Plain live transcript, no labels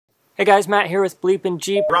Hey guys, Matt here with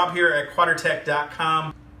BleepinJeep. Rob here at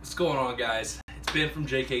Quadratec.com. What's going on, guys? It's Ben from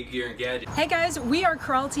JK Gear and Gadget. Hey guys, we are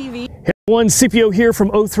CrawlTV. Hey everyone, CPO here from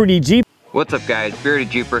O3D Jeep. What's up guys, Bearded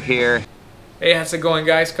Jeeper here. Hey, how's it going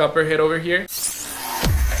guys? Copperhead over here.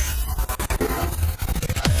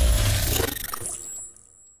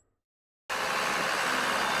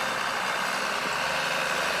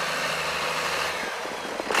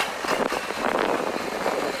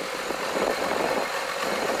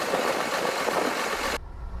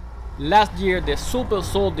 Last year, the Super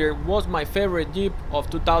Soldier was my favorite Jeep of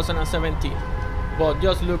 2017. But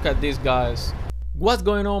just look at these guys. What's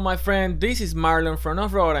going on, my friend? This is Marlon from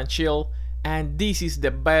Off Road and Chill, and this is the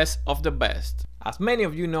best of the best. As many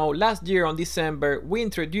of you know, last year on December, we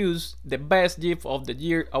introduced the Best Jeep of the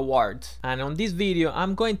Year awards. And on this video,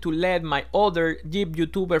 I'm going to let my other Jeep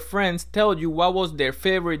YouTuber friends tell you what was their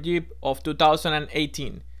favorite Jeep of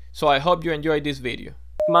 2018. So I hope you enjoyed this video.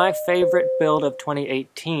 My favorite build of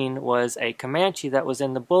 2018 was a Comanche that was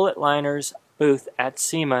in the Bullet Liners booth at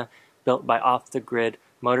SEMA, built by Off the Grid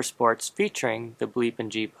Motorsports, featuring the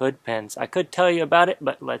BleepinJeep hood pins. I could tell you about it,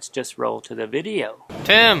 but let's just roll to the video.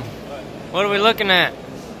 Tim, what are we looking at?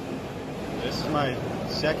 This is my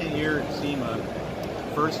second year at SEMA.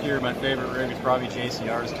 First year, my favorite rig is probably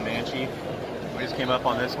JCR's Comanche. We just came up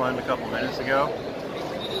on this one a couple minutes ago.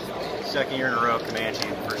 Second year in a row, Comanche.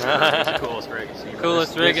 First year, it's the coolest rig at SEMA.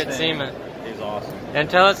 Coolest rig at SEMA. It's awesome. And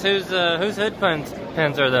tell us whose hood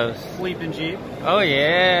pins are those? BleepinJeep. Oh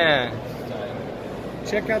yeah.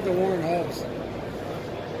 Check out the worn hubs.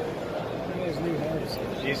 Those new hubs.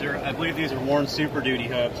 These are, I believe these are worn Super Duty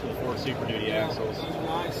hubs for the Ford Super Duty axles. Those are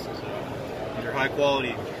nice. These are high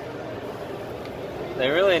quality. They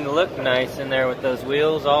really look nice in there with those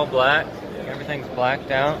wheels all black. Everything's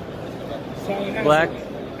blacked out. So it has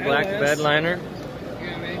Black LS. bed liner.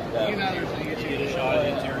 Yeah, you know there's Did you get a shot of the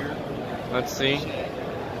interior? Let's see.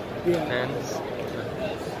 Yeah. Pins.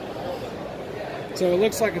 So it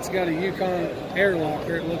looks like it's got a Yukon air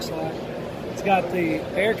locker. It looks like it's got the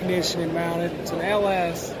air conditioning mounted. It's an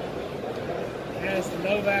LS. It has the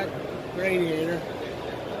Novak radiator.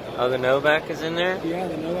 Oh, the Novak is in there? Yeah,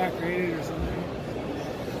 the Novak radiator's in there.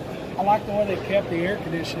 I like the way they kept the air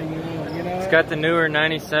conditioning on, you know. It's got the newer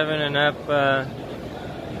 97 and up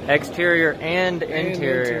exterior and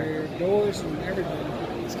interior. Doors and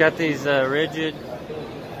everything. It's got these rigid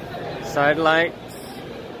side lights,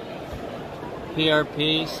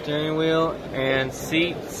 PRP steering wheel, and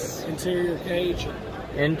seats. Interior cage.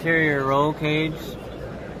 Interior roll cage.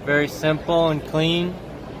 Very simple and clean.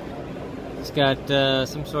 It's got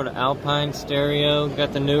some sort of Alpine stereo.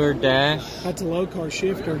 Got the newer dash. That's a low car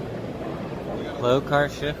shifter. Low car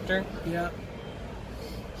shifter? Yeah.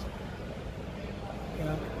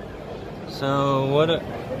 Yeah. So what?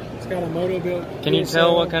 It's got a MotoBilt. Can you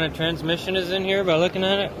tell what kind of transmission is in here by looking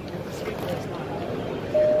at it?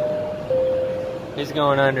 He's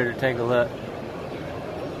going under to take a look.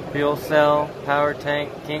 Fuel cell, power tank,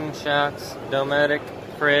 king shocks, Dometic,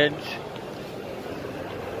 fridge.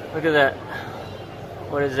 Look at that.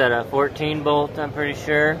 What is that, a 14 bolt, I'm pretty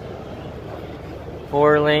sure.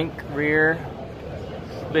 4-link rear.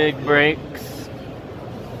 Big brakes.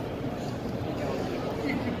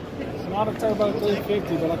 It's not a turbo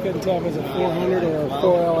 350, but I couldn't tell if it was a 400 or a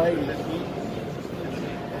 4L80.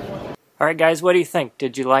 Alright guys, what do you think?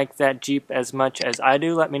 Did you like that Jeep as much as I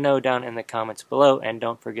do? Let me know down in the comments below, and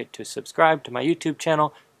don't forget to subscribe to my YouTube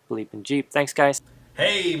channel, BleepinJeep. Thanks guys.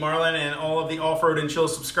 Hey, Marlon and all of the Off-Road and Chill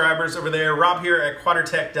subscribers over there. Rob here at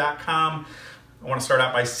Quadratec.com. I want to start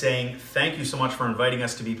out by saying thank you so much for inviting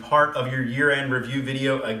us to be part of your year-end review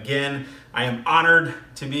video again. I am honored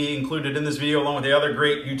to be included in this video along with the other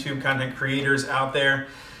great YouTube content creators out there.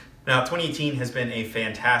 Now, 2018 has been a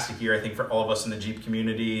fantastic year, I think, for all of us in the Jeep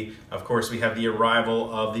community. Of course, we have the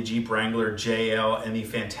arrival of the Jeep Wrangler JL and the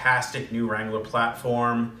fantastic new Wrangler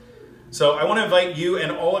platform. So I want to invite you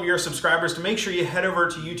and all of your subscribers to make sure you head over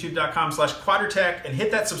to youtube.com/Quadratec and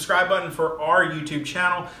hit that subscribe button for our YouTube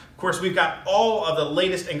channel. Of course, we've got all of the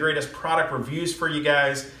latest and greatest product reviews for you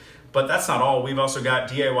guys, but that's not all. We've also got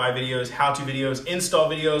DIY videos, how-to videos, install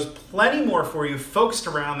videos, plenty more for you focused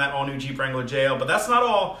around that all-new Jeep Wrangler JL, but that's not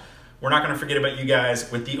all. We're not going to forget about you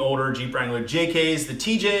guys with the older Jeep Wrangler JKs, the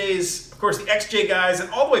TJs, of course the XJ guys, and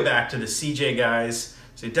all the way back to the CJ guys.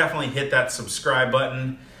 So definitely hit that subscribe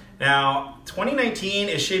button. Now, 2019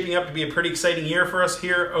 is shaping up to be a pretty exciting year for us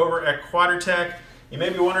here over at Quadratec. You may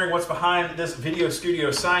be wondering what's behind this video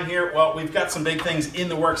studio sign here. Well, we've got some big things in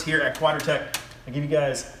the works here at Quadratec. I'll give you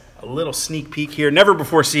guys a little sneak peek here, never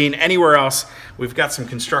before seen anywhere else. We've got some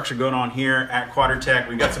construction going on here at Quadratec.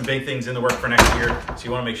 We've got some big things in the work for next year, so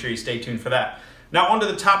you want to make sure you stay tuned for that. Now onto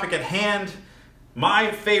the topic at hand.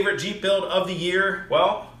 My favorite Jeep build of the year,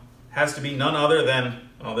 well, has to be none other than,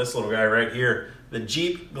 oh, this little guy right here, the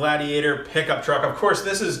Jeep Gladiator pickup truck. Of course,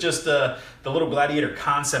 this is just the little Gladiator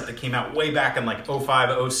concept that came out way back in like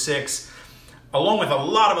 05, 06. Along with a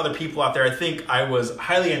lot of other people out there, I think I was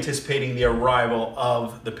highly anticipating the arrival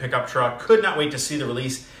of the pickup truck. Could not wait to see the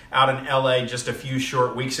release out in LA just a few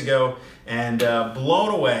short weeks ago, and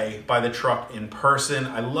blown away by the truck in person.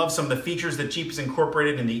 I love some of the features that Jeep has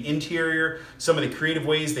incorporated in the interior, some of the creative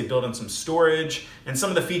ways they built in some storage, and some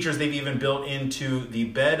of the features they've even built into the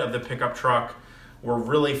bed of the pickup truck were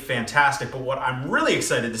really fantastic. But what I'm really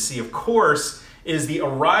excited to see, of course, is the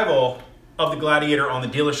arrival of the Gladiator on the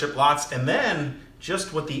dealership lots, and then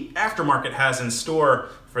just what the aftermarket has in store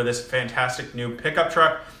for this fantastic new pickup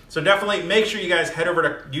truck. So definitely make sure you guys head over to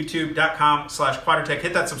youtube.com/Quadratec,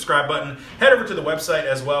 hit that subscribe button, head over to the website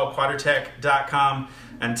as well, quadratec.com.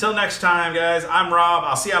 Until next time, guys, I'm Rob.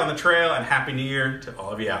 I'll see you out on the trail, and Happy New Year to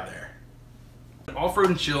all of you out there. Off-Road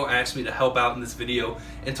and Chill asked me to help out in this video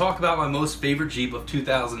and talk about my most favorite Jeep of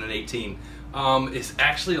 2018. It's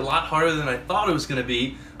actually a lot harder than I thought it was going to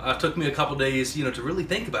be. It took me a couple days, to really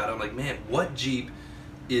think about it. I'm like, man, what Jeep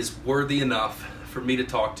is worthy enough for me to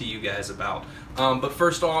talk to you guys about? But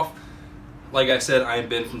first off, like I said, I am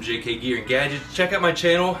Ben from JK Gear and Gadgets. Check out my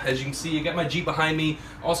channel. As you can see, I got my Jeep behind me.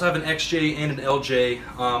 Also have an XJ and an LJ.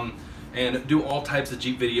 And do all types of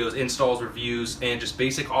Jeep videos, installs, reviews, and just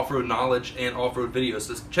basic off-road knowledge and off-road videos.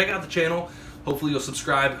 So check out the channel. Hopefully you'll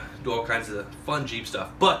subscribe, do all kinds of fun Jeep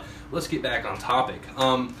stuff. But let's get back on topic.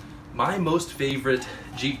 My most favorite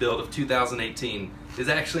Jeep build of 2018 is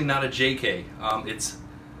actually not a JK, it's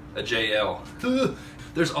a JL.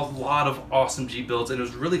 There's a lot of awesome Jeep builds, and it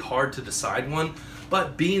was really hard to decide one.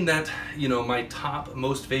 But being that, my top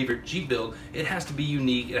most favorite Jeep build, it has to be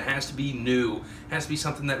unique, it has to be new, it has to be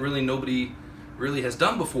something that really nobody really has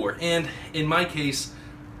done before. And in my case,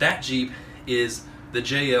 that Jeep is the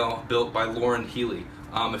JL built by Lauren Healy.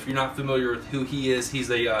 If you're not familiar with who he is, he's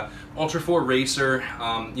a Ultra 4 racer.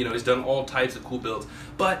 He's done all types of cool builds.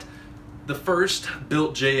 But the first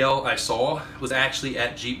built JL I saw was actually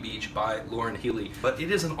at Jeep Beach by Lauren Healy. But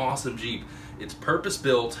it is an awesome Jeep. It's purpose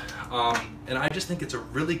built, and I just think it's a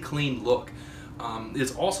really clean look.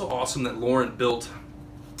 It's also awesome that Lauren built,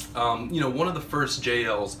 one of the first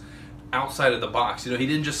JLs outside of the box. He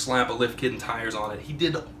didn't just slap a lift kit and tires on it. He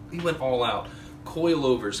went all out.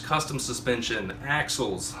 Coilovers, custom suspension,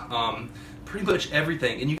 axles, pretty much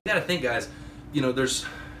everything. And you gotta think, guys, there's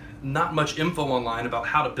not much info online about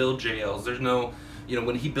how to build JLs. There's no,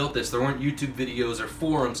 when he built this, there weren't YouTube videos or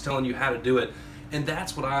forums telling you how to do it. And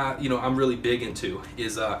that's what I'm really big into,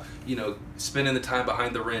 is, spending the time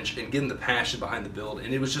behind the wrench and getting the passion behind the build.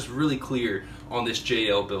 And it was just really clear on this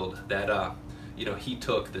JL build that, he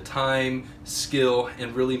took the time, skill,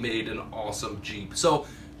 and really made an awesome Jeep. So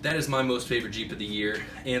that is my most favorite Jeep of the year,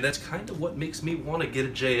 and that's kind of what makes me want to get a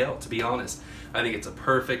JL, to be honest. I think it's a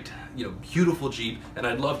perfect, beautiful Jeep, and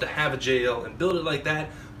I'd love to have a JL and build it like that,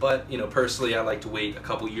 but, personally, I like to wait a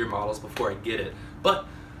couple year models before I get it. But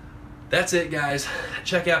that's it, guys.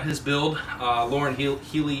 Check out his build, Lauren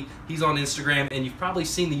Healy. He's on Instagram, and you've probably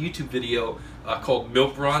seen the YouTube video called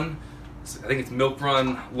Milk Run. I think it's Milk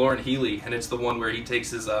Run Lauren Healy, and it's the one where he takes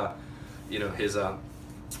his, his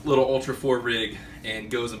little Ultra 4 rig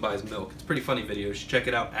and goes and buys milk. It's a pretty funny video. You should check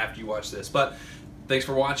it out after you watch this. But thanks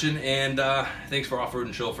for watching, and thanks for Off Road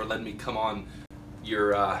and Chill for letting me come on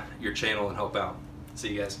your channel and help out. See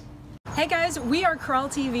you guys. Hey guys, we are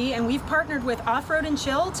CrawlTV, and we've partnered with Off Road and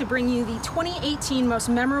Chill to bring you the 2018 most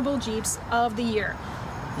memorable Jeeps of the year.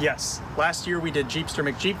 Yes, last year we did Jeepster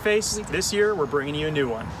McJeepface. This year we're bringing you a new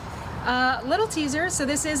one. Little teaser, so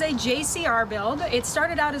this is a JCR build. It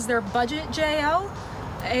started out as their budget JL.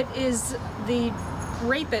 It is the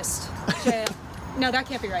rapist JL. No, that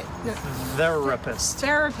can't be right. No. Therapist.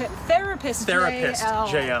 Therapist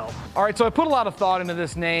JL. All right, so I put a lot of thought into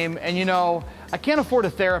this name, and I can't afford a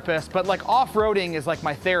therapist, but like off-roading is like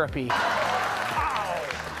my therapy.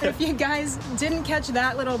 If you guys didn't catch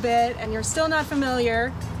that little bit and you're still not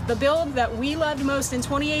familiar, the build that we loved most in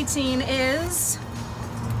 2018 is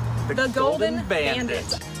the Golden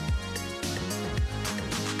Bandit.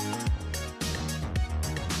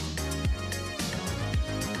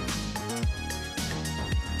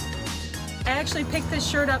 I actually picked this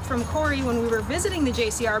shirt up from Corey when we were visiting the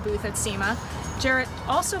JCR booth at SEMA. Jarrett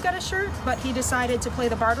also got a shirt, but he decided to play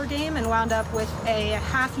the barter game and wound up with a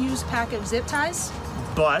half-used pack of zip ties.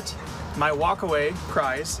 But my walkaway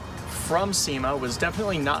prize from SEMA was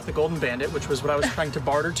definitely not the Golden Bandit, which was what I was trying to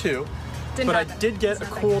barter to. Didn't I happen. did get a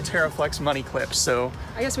cool TerraFlex money clip, so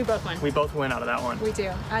I guess we both win. we both win out of that one. We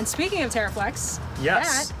do. And speaking of TerraFlex,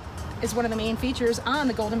 yes, that is one of the main features on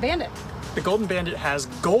the Golden Bandit. The Golden Bandit has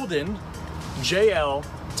golden JL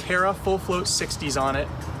Terra full float 60s on it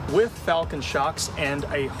with Falcon shocks and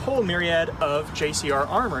a whole myriad of JCR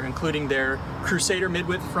armor, including their Crusader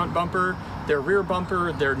mid-width front bumper, their rear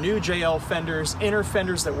bumper, their new JL fenders, inner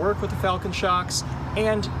fenders that work with the Falcon shocks,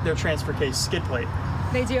 and their transfer case skid plate.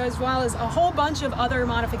 They do, as well as a whole bunch of other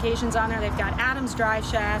modifications on there. They've got Adams drive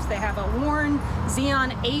shafts, they have a Warn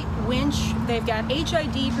Xeon 8 winch, they've got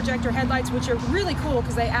HID projector headlights, which are really cool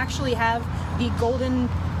because they actually have the Golden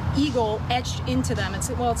Eagle etched into them. It's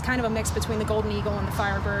kind of a mix between the Golden Eagle and the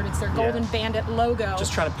Firebird. It's their Golden Bandit logo.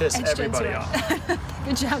 Just trying to piss everybody off.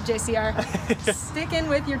 Good job, JCR. Sticking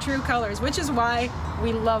with your true colors, which is why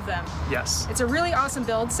we love them. Yes. It's a really awesome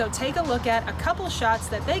build, so take a look at a couple shots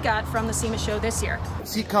that they got from the SEMA show this year.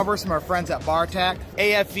 Seat covers from our friends at BarTac,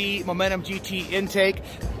 AFE Momentum GT intake,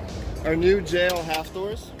 our new JL half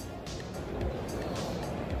doors.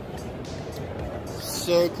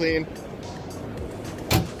 So clean.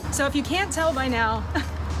 So if you can't tell by now,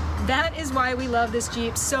 that is why we love this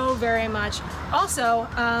Jeep so very much. Also,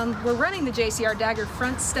 we're running the JCR Dagger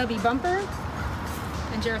front stubby bumper,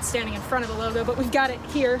 and Jarrett's standing in front of the logo, but we've got it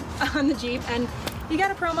here on the Jeep, and you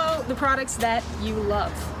gotta promo the products that you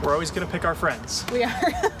love. We're always gonna pick our friends. We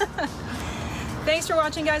are. Thanks for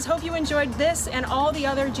watching, guys. Hope you enjoyed this and all the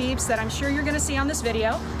other Jeeps that I'm sure you're gonna see on this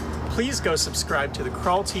video. Please go subscribe to the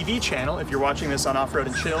CrawlTV channel if you're watching this on Off Road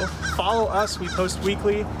and Chill. Follow us, we post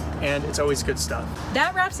weekly, and it's always good stuff.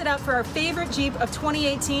 That wraps it up for our favorite Jeep of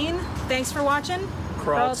 2018. Thanks for watching.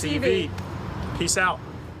 CrawlTV. Peace out.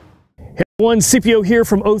 Hey everyone, CPO here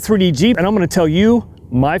from O3D Jeep, and I'm going to tell you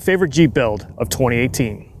my favorite Jeep build of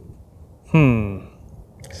 2018.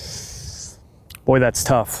 Boy, that's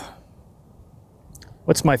tough.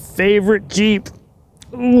 What's my favorite Jeep?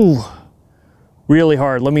 Ooh. Really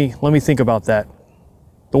hard. Let me think about that.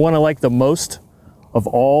 The one I like the most of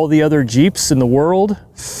all the other Jeeps in the world?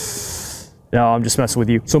 No, I'm just messing with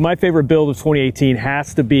you. So my favorite build of 2018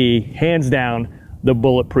 has to be, hands down, the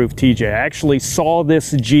Bulletproof TJ. I actually saw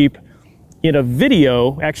this Jeep in a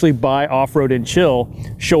video, actually by Off Road and Chill,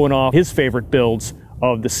 showing off his favorite builds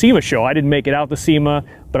of the SEMA show. I didn't make it out to SEMA,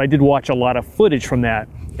 but I did watch a lot of footage from that.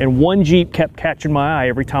 And one Jeep kept catching my eye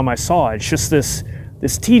every time I saw it. It's just this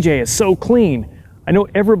TJ is so clean. I know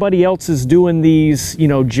everybody else is doing these, you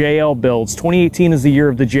know, JL builds. 2018 is the year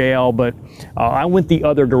of the JL, but I went the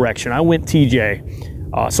other direction. I went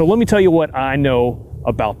TJ. So let me tell you what I know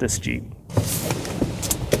about this Jeep.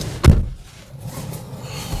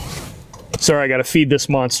 Sorry, I gotta feed this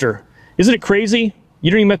monster. Isn't it crazy?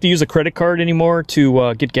 You don't even have to use a credit card anymore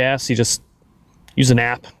to get gas. You just use an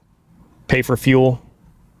app, pay for fuel.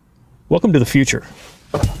 Welcome to the future.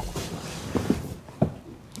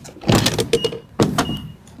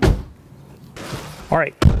 All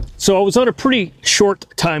right, so I was on a pretty short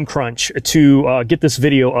time crunch to get this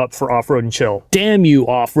video up for Off Road and Chill. Damn you,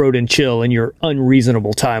 Off Road and Chill, and your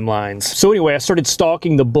unreasonable timelines. So anyway, I started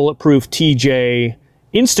stalking the Bulletproof TJ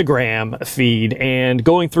Instagram feed and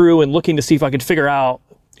going through and looking to see if I could figure out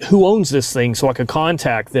who owns this thing so I could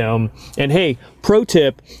contact them. And hey, pro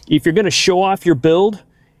tip, if you're gonna show off your build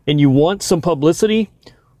and you want some publicity,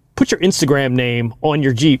 put your Instagram name on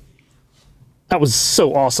your Jeep. That was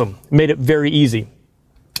so awesome. Made it very easy.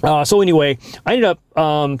 So anyway, I ended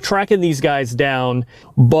up tracking these guys down,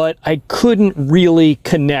 but I couldn't really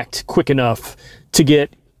connect quick enough to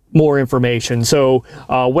get more information. So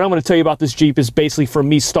what I'm going to tell you about this Jeep is basically from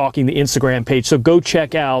me stalking the Instagram page. So go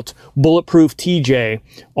check out Bulletproof TJ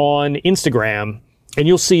on Instagram and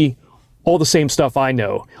you'll see all the same stuff I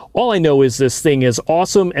know. All I know is this thing is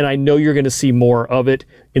awesome, and I know you're going to see more of it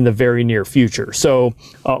in the very near future. So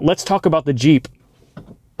let's talk about the Jeep.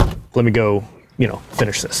 Let me go, you know,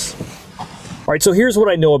 finish this. All right, so here's what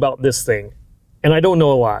I know about this thing. And I don't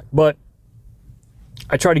know a lot, but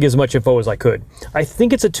I tried to get as much info as I could. I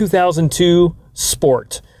think it's a 2002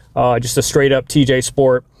 Sport, just a straight up TJ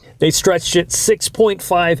Sport. They stretched it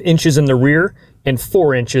 6.5 inches in the rear and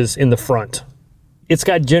 4 inches in the front. It's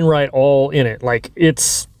got Genrite all in it. Like,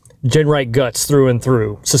 it's Genrite guts through and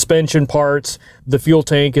through. Suspension parts. The fuel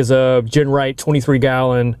tank is a Genrite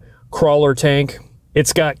 23-gallon crawler tank.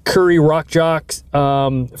 It's got Curry rock jocks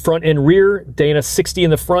front and rear. Dana 60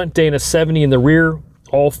 in the front, Dana 70 in the rear.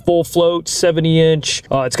 All full float, 70-inch.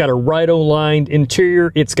 It's got a Rhino-lined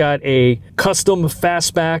interior. It's got a custom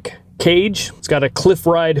fastback cage. It's got a Cliff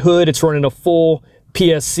Ride hood. It's running a full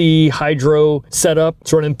PSC hydro setup.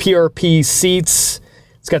 It's running PRP seats.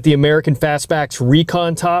 It's got the American Fastbacks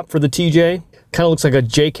Recon top for the TJ. Kind of looks like a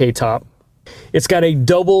JK top. It's got a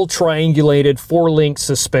double triangulated 4-link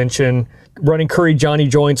suspension, running Curry Johnny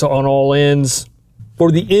joints on all ends.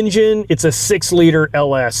 For the engine, it's a 6-liter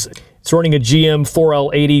LS. It's running a GM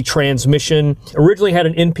 4L80 transmission. Originally had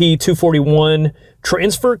an NP 241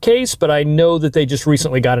 transfer case, but I know that they just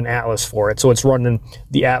recently got an Atlas for it, so it's running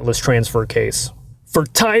the Atlas transfer case. For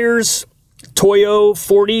tires, Toyo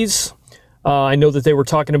 40s. I know that they were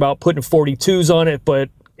talking about putting 42s on it, but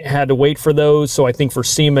had to wait for those, so I think for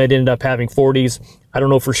SEMA it ended up having 40s. I don't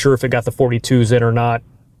know for sure if it got the 42s in or not.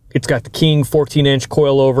 It's got the King 14-inch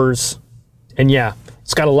coilovers, and yeah,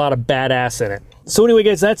 it's got a lot of badass in it. So anyway,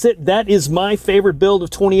 guys, that's it. That is my favorite build of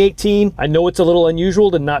 2018. I know it's a little unusual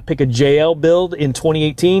to not pick a JL build in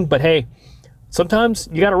 2018, but hey, sometimes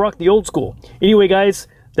you gotta rock the old school. Anyway, guys,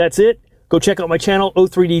 that's it. Go check out my channel,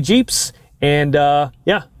 O3D Jeeps, and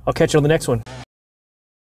yeah, I'll catch you on the next one.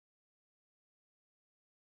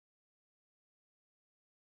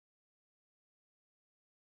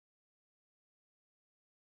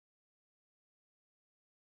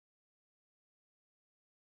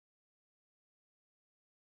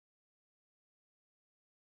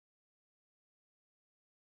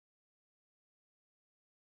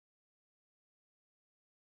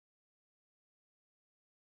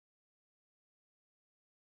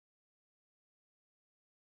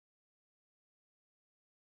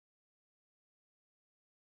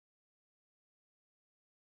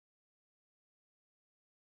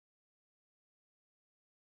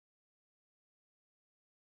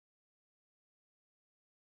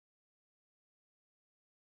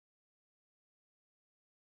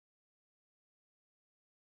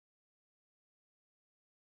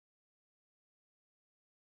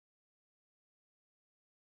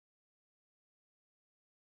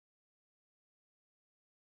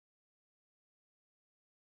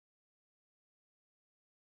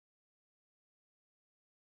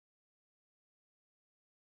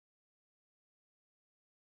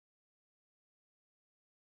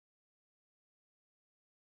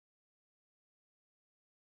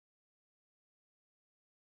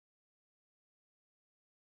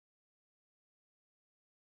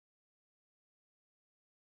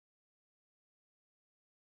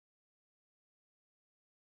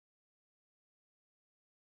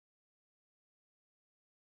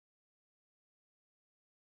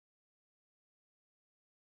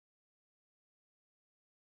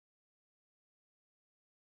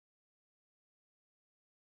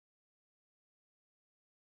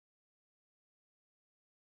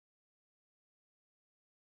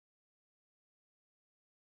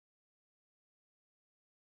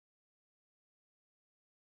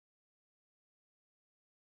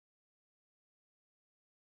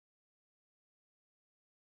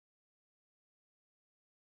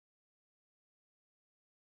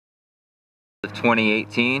 Of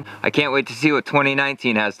 2018. I can't wait to see what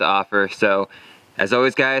 2019 has to offer. So, as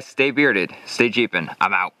always, guys, stay bearded, stay Jeepin'.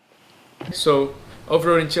 I'm out. So, Off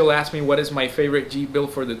Road and Chill asked me what is my favorite Jeep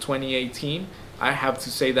build for the 2018. I have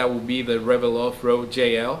to say that will be the Rebel Off Road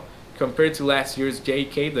JL. Compared to last year's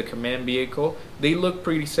JK, the Command vehicle, they look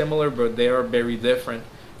pretty similar, but they are very different.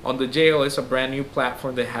 On the JL, it's a brand new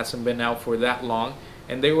platform that hasn't been out for that long,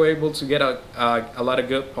 and they were able to get a lot of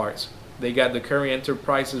good parts. They got the Curry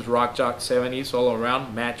Enterprises Rock Jock 70s all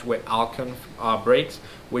around, matched with Alcon brakes,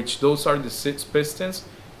 which those are the 6 pistons.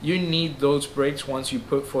 You need those brakes once you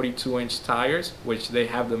put 42-inch tires, which they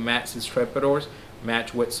have the Max's Trepadors,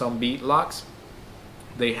 matched with some bead locks.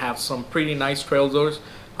 They have some pretty nice trail doors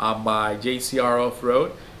by JCR Off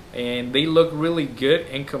Road, and they look really good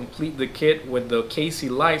and complete the kit with the KC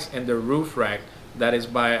lights and the roof rack that is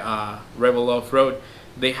by Rebel Off Road.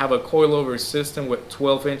 They have a coilover system with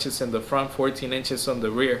 12 inches in the front, 14 inches on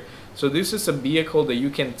the rear. So this is a vehicle that you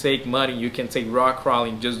can take muddy, you can take rock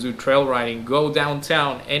crawling, just do trail riding, go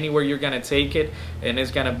downtown, anywhere you're gonna take it, and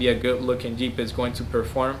it's gonna be a good looking Jeep. It's going to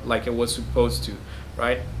perform like it was supposed to,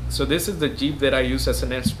 right? So this is the Jeep that I use as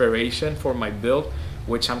an inspiration for my build,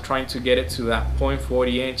 which I'm trying to get it to that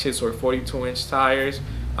 0.40 inches or 42-inch tires,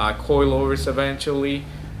 coilovers eventually.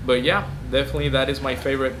 But yeah, definitely that is my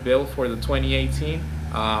favorite build for the 2018.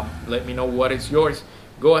 Let me know what is yours.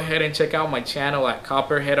 Go ahead and check out my channel at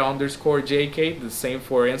Copperhead_JK, the same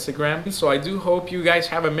for Instagram. So I do hope you guys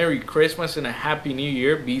have a Merry Christmas and a Happy New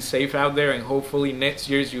Year. Be safe out there, and hopefully next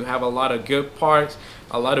year's you have a lot of good parts,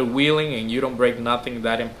 a lot of wheeling, and you don't break nothing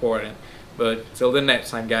that important. But till the next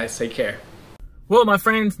time, guys, take care. Well, my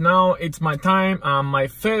friends, now it's my time. My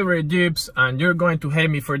favorite Jeeps, and you're going to hate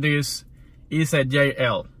me for this, is a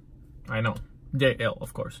JL. I know, JL,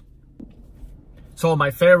 of course. So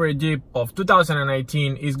my favorite Jeep of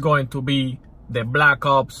 2018 is going to be the Black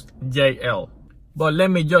Ops JL. but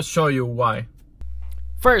let me just show you why.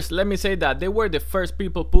 First, let me say that they were the first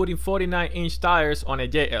people putting 49-inch tires on a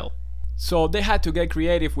JL. So they had to get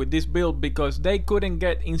creative with this build because they couldn't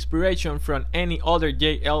get inspiration from any other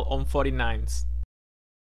JL on 49s.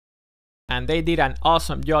 And they did an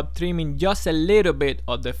awesome job trimming just a little bit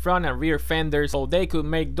of the front and rear fenders so they could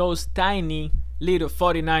make those tiny little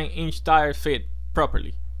 49-inch tires fit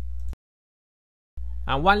properly.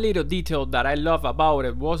 And one little detail that I love about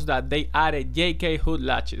it was that they added JK hood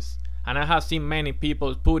latches. And I have seen many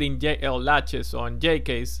people putting JL latches on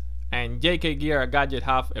JKs, and JK Gear and Gadget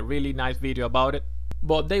have a really nice video about it.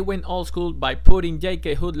 But they went old school by putting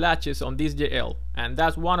JK hood latches on this JL, and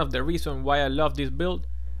that's one of the reasons why I love this build,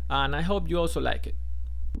 and I hope you also like it.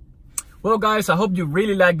 Well guys, I hope you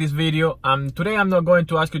really like this video. Today I'm not going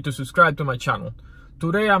to ask you to subscribe to my channel.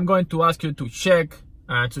 Today I'm going to ask you to check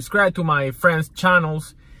and subscribe to my friends'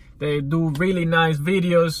 channels. They do really nice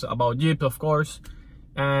videos about Jeep, of course,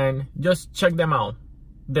 and just check them out.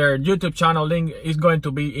 Their YouTube channel link is going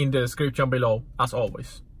to be in the description below, as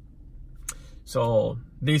always. So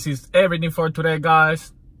this is everything for today,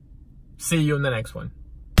 guys. See you in the next one.